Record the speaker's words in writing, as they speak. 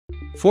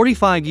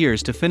45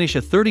 years to finish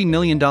a $30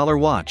 million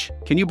watch.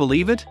 Can you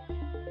believe it?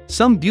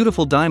 Some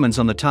beautiful diamonds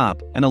on the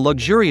top and a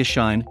luxurious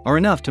shine are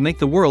enough to make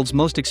the world's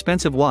most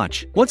expensive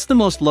watch. What's the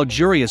most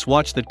luxurious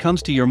watch that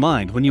comes to your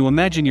mind when you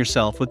imagine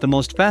yourself with the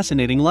most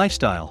fascinating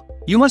lifestyle?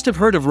 You must have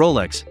heard of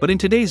Rolex, but in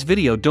today's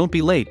video don't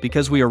be late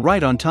because we are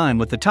right on time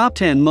with the top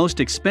 10 most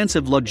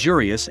expensive,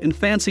 luxurious and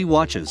fancy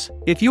watches.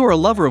 If you are a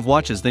lover of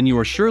watches, then you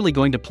are surely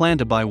going to plan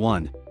to buy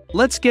one.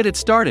 Let's get it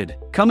started.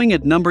 Coming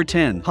at number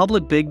 10,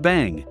 HUBLOT Big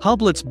Bang.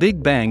 HUBLOT's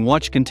Big Bang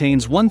watch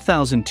contains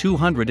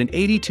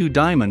 1,282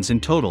 diamonds in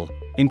total,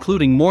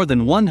 including more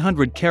than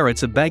 100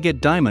 carats of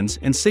baguette diamonds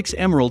and 6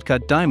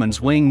 emerald-cut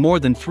diamonds weighing more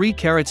than 3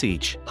 carats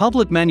each.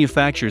 HUBLOT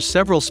manufactures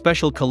several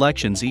special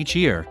collections each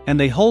year, and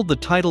they hold the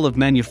title of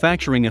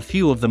manufacturing a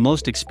few of the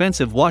most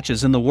expensive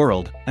watches in the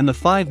world, and the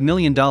 $5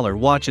 million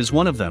watch is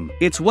one of them.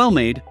 It's well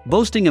made,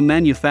 boasting a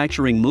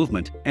manufacturing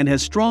movement, and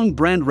has strong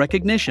brand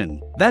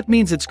recognition. That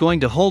means it's going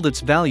to hold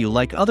its value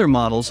like other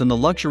models in the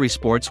luxury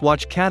sports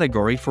watch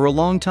category for a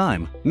long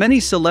time. Many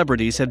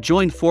celebrities have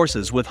joined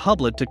forces with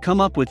HUBLOT to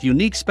come up with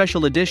unique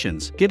special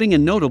editions, giving a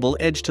notable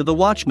edge to the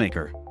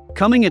watchmaker.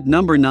 Coming at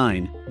number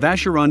 9,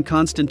 VACHERON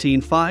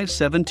CONSTANTIN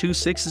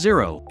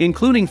 57260.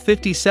 Including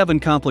 57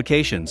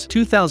 complications,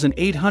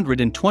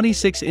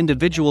 2,826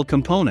 individual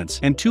components,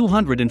 and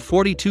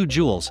 242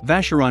 jewels,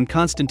 VACHERON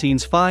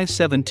CONSTANTIN's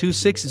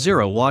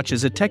 57260 watch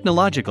is a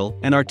technological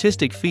and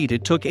artistic feat.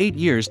 It took 8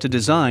 years to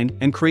design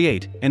and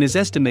create, and is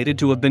estimated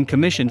to have been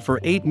commissioned for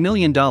 $8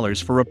 million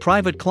for a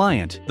private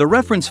client. The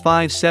reference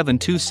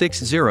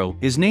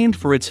 57260 is named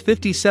for its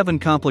 57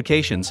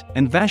 complications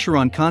and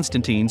VACHERON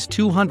CONSTANTIN's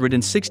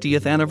 260th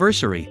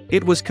anniversary.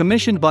 It was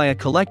commissioned by a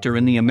collector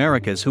in the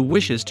Americas who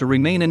wishes to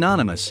remain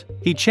anonymous.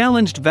 He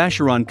challenged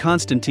VACHERON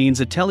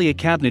CONSTANTIN's Atelier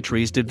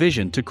Cabinetries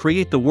division to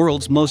create the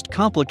world's most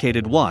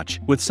complicated watch,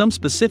 with some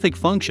specific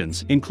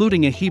functions,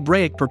 including a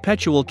Hebraic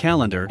perpetual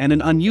calendar and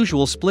an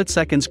unusual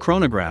split-seconds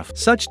chronograph.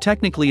 Such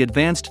technically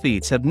advanced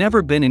feats have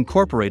never been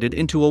incorporated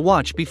into a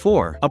watch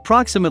before.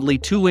 Approximately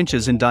 2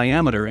 inches in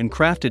diameter and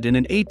crafted in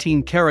an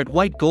 18-karat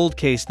white gold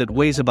case that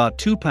weighs about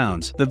 2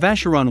 pounds, the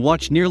VACHERON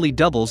watch nearly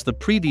doubles the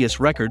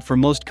previous record for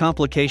most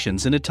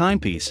complications in a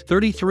timepiece,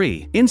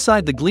 33.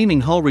 Inside the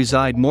gleaming hull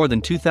reside more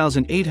than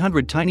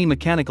 2,800 tiny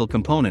mechanical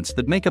components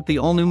that make up the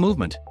all-new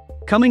movement.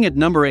 Coming at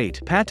number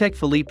 8, PATEK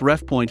PHILIPPE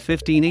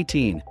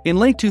REF.1518. In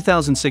late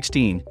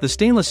 2016, the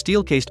stainless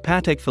steel-cased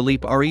PATEK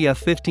PHILIPPE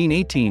REF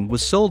 1518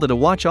 was sold at a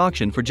watch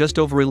auction for just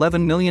over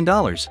 $11 million.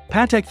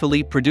 PATEK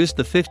PHILIPPE produced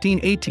the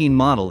 1518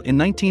 model in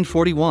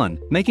 1941,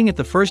 making it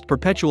the first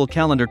perpetual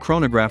calendar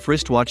chronograph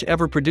wristwatch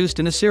ever produced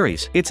in a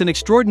series. It's an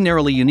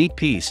extraordinarily unique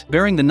piece,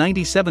 bearing the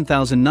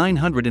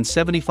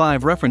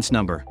 97,975 reference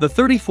number. The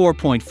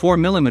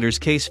 34.4mm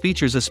case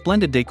features a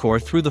splendid decor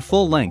through the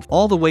full length,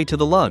 all the way to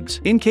the lugs.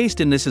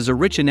 Encased in this is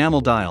a rich enamel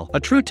dial, a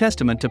true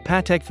testament to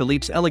Patek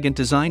Philippe's elegant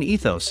design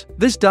ethos.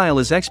 This dial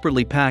is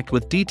expertly packed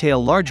with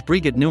detail. Large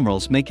brigade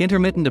numerals make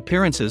intermittent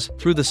appearances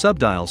through the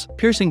subdials,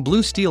 piercing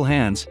blue steel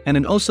hands, and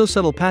an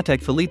oh-so-subtle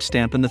Patek Philippe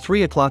stamp in the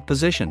 3 o'clock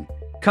position.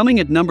 Coming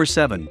at number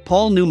 7,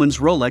 Paul Newman's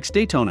Rolex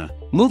Daytona.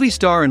 Movie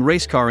star and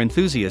race car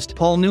enthusiast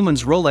Paul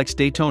Newman's Rolex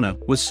Daytona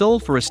was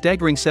sold for a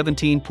staggering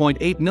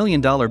 $17.8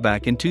 million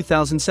back in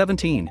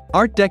 2017.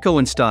 Art Deco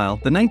in style,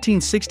 the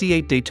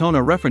 1968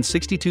 Daytona reference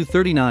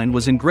 6239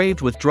 was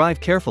engraved with "Drive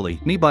Carefully,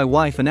 Me" by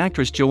wife and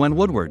actress Joanne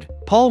Woodward.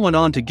 Paul went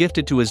on to gift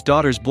it to his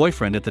daughter's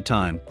boyfriend at the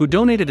time, who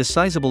donated a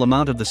sizable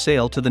amount of the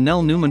sale to the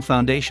Nell Newman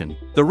Foundation.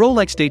 The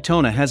Rolex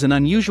Daytona has an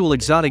unusual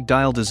exotic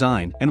dial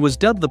design and was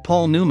dubbed the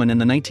Paul Newman in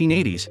the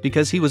 1980s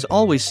because he was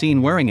always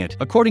seen wearing it,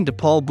 according to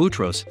Paul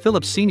Boutros,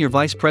 Philippe's senior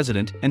vice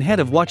president and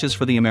head of watches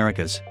for the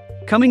Americas.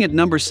 Coming at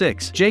number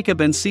 6, Jacob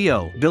 &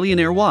 Co.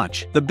 Billionaire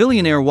Watch. The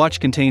Billionaire watch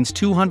contains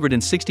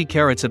 260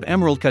 carats of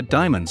emerald-cut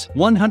diamonds,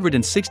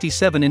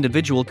 167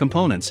 individual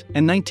components,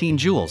 and 19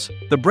 jewels.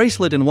 The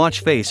bracelet and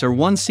watch face are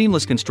one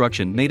seamless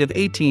construction made of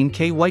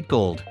 18K white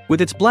gold.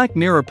 With its black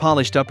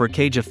mirror-polished upper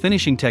cage, a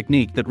finishing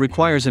technique that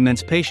requires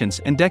immense patience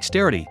and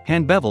dexterity,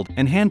 hand-beveled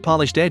and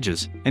hand-polished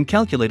edges, and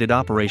calculated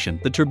operation,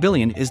 the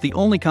tourbillon is the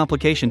only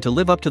complication to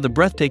live up to the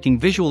breathtaking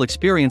visual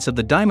experience of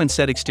the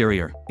diamond-set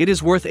exterior. It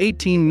is worth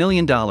 $18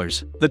 million.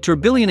 The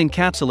tourbillon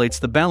encapsulates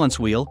the balance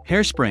wheel,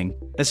 hairspring,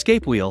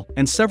 escape wheel,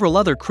 and several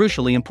other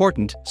crucially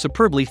important,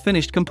 superbly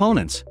finished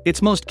components.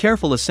 Its most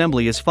careful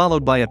assembly is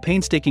followed by a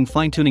painstaking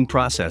fine-tuning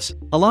process,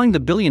 allowing the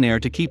Billionaire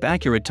to keep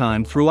accurate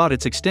time throughout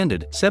its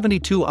extended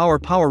 72-hour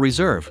power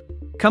reserve.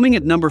 Coming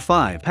at number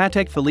 5,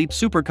 Patek Philippe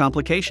Super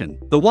Complication.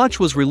 The watch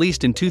was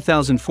released in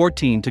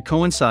 2014 to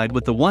coincide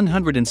with the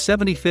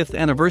 175th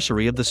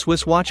anniversary of the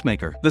Swiss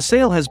watchmaker. The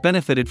sale has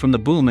benefited from the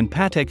boom in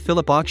Patek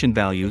Philippe auction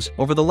values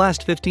over the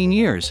last 15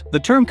 years. The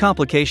term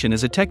complication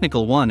is a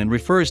technical one and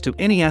refers to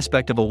any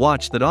aspect of a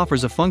watch that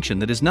offers a function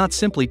that is not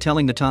simply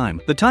telling the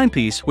time. The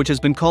timepiece, which has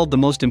been called the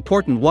most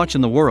important watch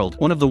in the world,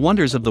 one of the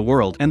wonders of the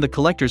world, and the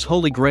collector's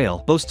holy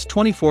grail, boasts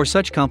 24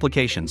 such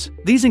complications.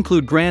 These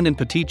include grand and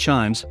petite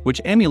chimes, which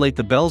emulate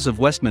the bells of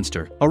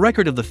Westminster, a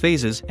record of the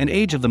phases and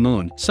age of the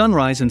moon,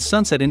 sunrise and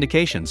sunset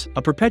indications,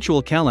 a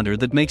perpetual calendar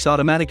that makes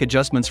automatic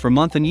adjustments for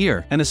month and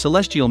year, and a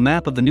celestial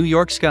map of the New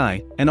York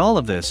sky, and all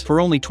of this for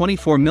only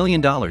 $24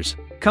 million.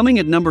 Coming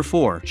at number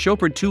 4,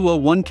 Chopard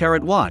 201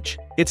 Carat Watch.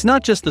 It's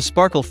not just the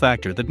sparkle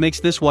factor that makes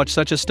this watch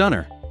such a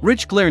stunner.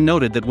 Rich Glare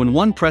noted that when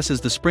one presses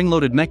the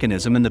spring-loaded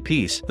mechanism in the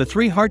piece, the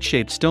 3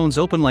 heart-shaped stones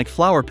open like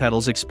flower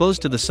petals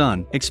exposed to the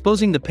sun,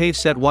 exposing the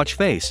pave-set watch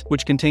face,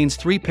 which contains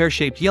 3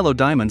 pear-shaped yellow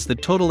diamonds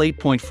that total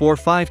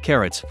 8.45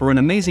 carats for an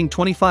amazing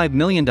 $25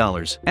 million.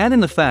 Add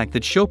in the fact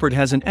that Chopard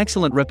has an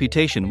excellent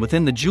reputation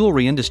within the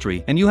jewelry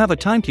industry, and you have a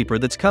timekeeper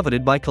that's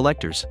coveted by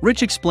collectors.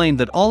 Rich explained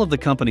that all of the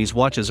company's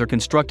watches are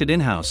constructed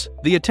in-house.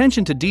 The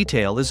attention to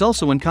detail is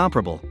also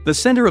incomparable. The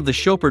center of the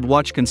Chopard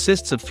watch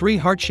consists of 3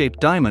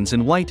 heart-shaped diamonds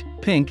in white,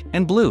 pink,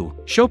 and blue.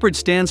 Chopard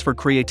stands for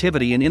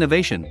creativity and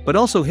innovation, but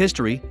also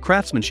history,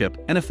 craftsmanship,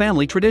 and a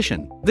family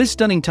tradition. This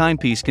stunning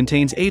timepiece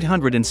contains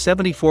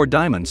 874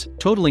 diamonds,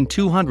 totaling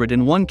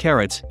 201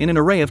 carats, in an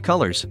array of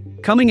colors.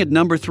 Coming at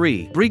number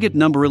 3, Breguet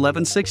number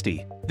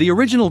 1160. The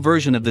original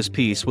version of this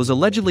piece was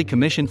allegedly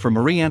commissioned for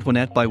Marie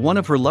Antoinette by one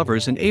of her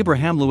lovers, and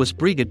Abraham Louis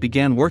Breguet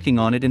began working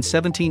on it in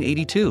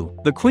 1782.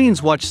 The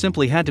Queen's watch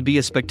simply had to be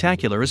as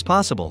spectacular as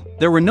possible.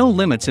 There were no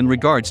limits in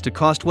regards to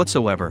cost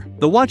whatsoever.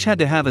 The watch had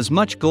to have as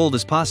much gold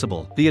as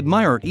possible. The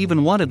admirer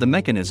even wanted the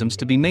mechanisms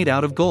to be made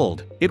out of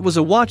gold. It was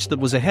a watch that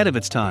was ahead of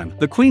its time.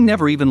 The Queen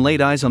never even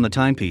laid eyes on the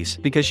timepiece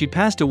because she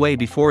passed away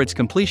before its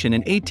completion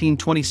in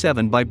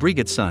 1827 by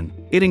Breguet's son.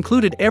 It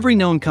included every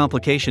known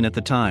complication at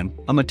the time,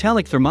 a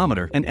metallic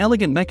thermometer, an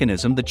elegant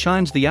mechanism that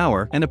chimes the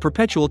hour, and a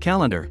perpetual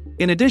calendar.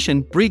 In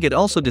addition, Breguet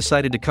also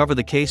decided to cover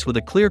the case with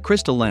a clear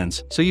crystal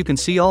lens, so you can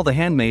see all the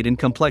handmade and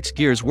complex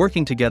gears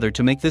working together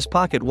to make this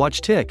pocket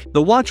watch tick.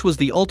 The watch was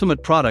the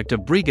ultimate product of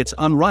Breguet's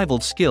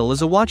unrivaled skill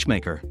as a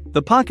watchmaker.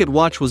 The pocket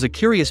watch was a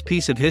curious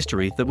piece of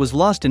history that was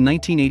lost in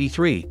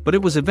 1983, but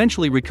it was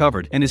eventually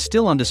recovered and is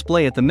still on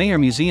display at the Mayer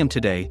Museum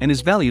today and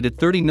is valued at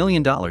 $30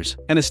 million.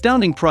 An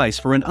astounding price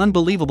for an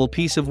unbelievable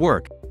piece of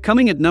work.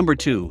 Coming at number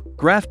 2,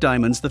 Graf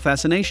Diamonds, the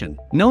Fascination.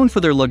 Known for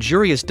their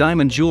luxurious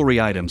diamond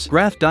jewelry items,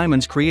 Graf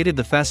Diamonds created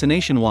the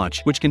Fascination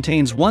watch, which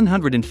contains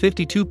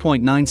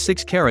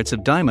 152.96 carats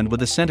of diamond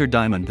with a center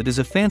diamond that is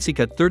a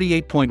fancy-cut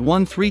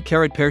 38.13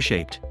 carat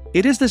pear-shaped.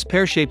 It is this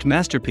pear-shaped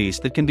masterpiece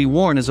that can be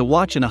worn as a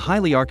watch in a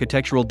highly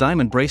architectural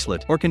diamond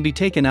bracelet, or can be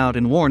taken out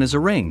and worn as a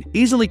ring.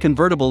 Easily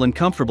convertible and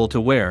comfortable to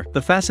wear,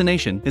 the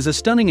Fascination is a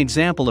stunning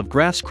example of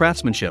Graf's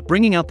craftsmanship,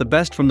 bringing out the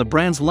best from the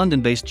brand's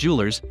London-based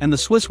jewelers and the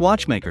Swiss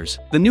watchmakers.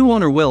 The new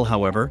owner will,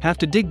 however, have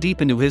to dig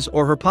deep into his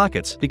or her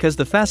pockets because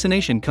the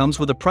Fascination comes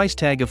with a price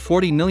tag of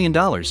 $40 million.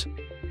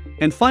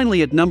 And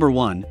finally at number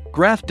 1,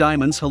 Graf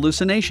Diamonds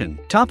Hallucination.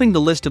 Topping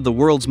the list of the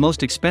world's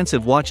most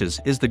expensive watches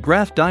is the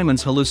Graf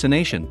Diamonds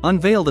Hallucination,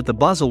 unveiled at the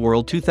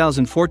Baselworld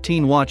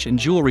 2014 Watch and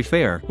Jewelry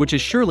Fair, which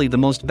is surely the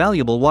most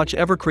valuable watch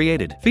ever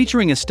created.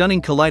 Featuring a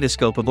stunning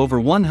kaleidoscope of over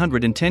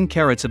 110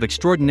 carats of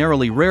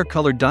extraordinarily rare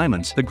colored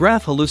diamonds, the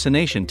Graf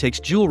Hallucination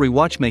takes jewelry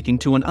watchmaking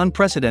to an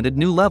unprecedented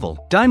new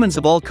level. Diamonds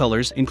of all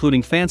colors,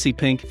 including fancy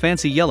pink,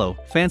 fancy yellow,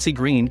 fancy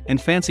green,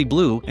 and fancy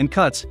blue, and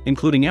cuts,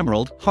 including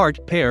emerald,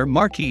 heart, pear,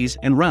 marquise,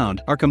 and round,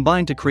 are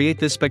combined to create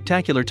this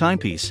spectacular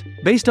timepiece.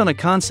 Based on a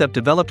concept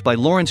developed by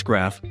Lawrence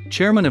Graf,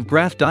 chairman of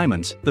Graf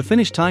Diamonds, the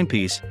finished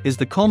timepiece is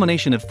the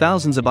culmination of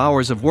thousands of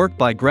hours of work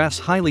by Graf's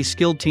highly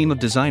skilled team of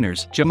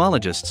designers,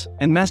 gemologists,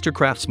 and master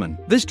craftsmen.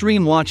 This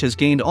dream watch has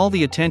gained all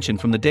the attention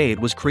from the day it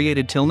was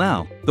created till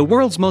now. The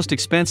world's most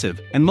expensive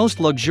and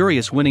most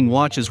luxurious winning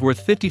watch is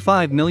worth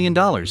 $55 million.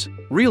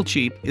 Real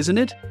cheap, isn't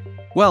it?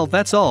 Well,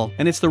 that's all,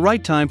 and it's the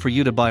right time for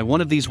you to buy one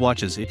of these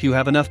watches if you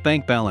have enough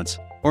bank balance.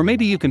 Or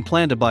maybe you can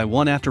plan to buy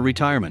one after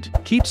retirement.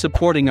 Keep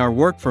supporting our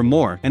work for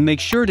more, and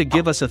make sure to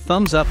give us a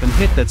thumbs up and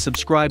hit that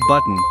subscribe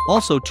button.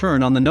 Also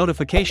turn on the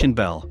notification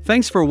bell.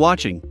 Thanks for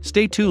watching,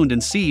 stay tuned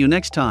and see you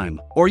next time.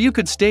 Or you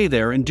could stay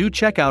there and do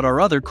check out our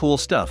other cool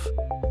stuff.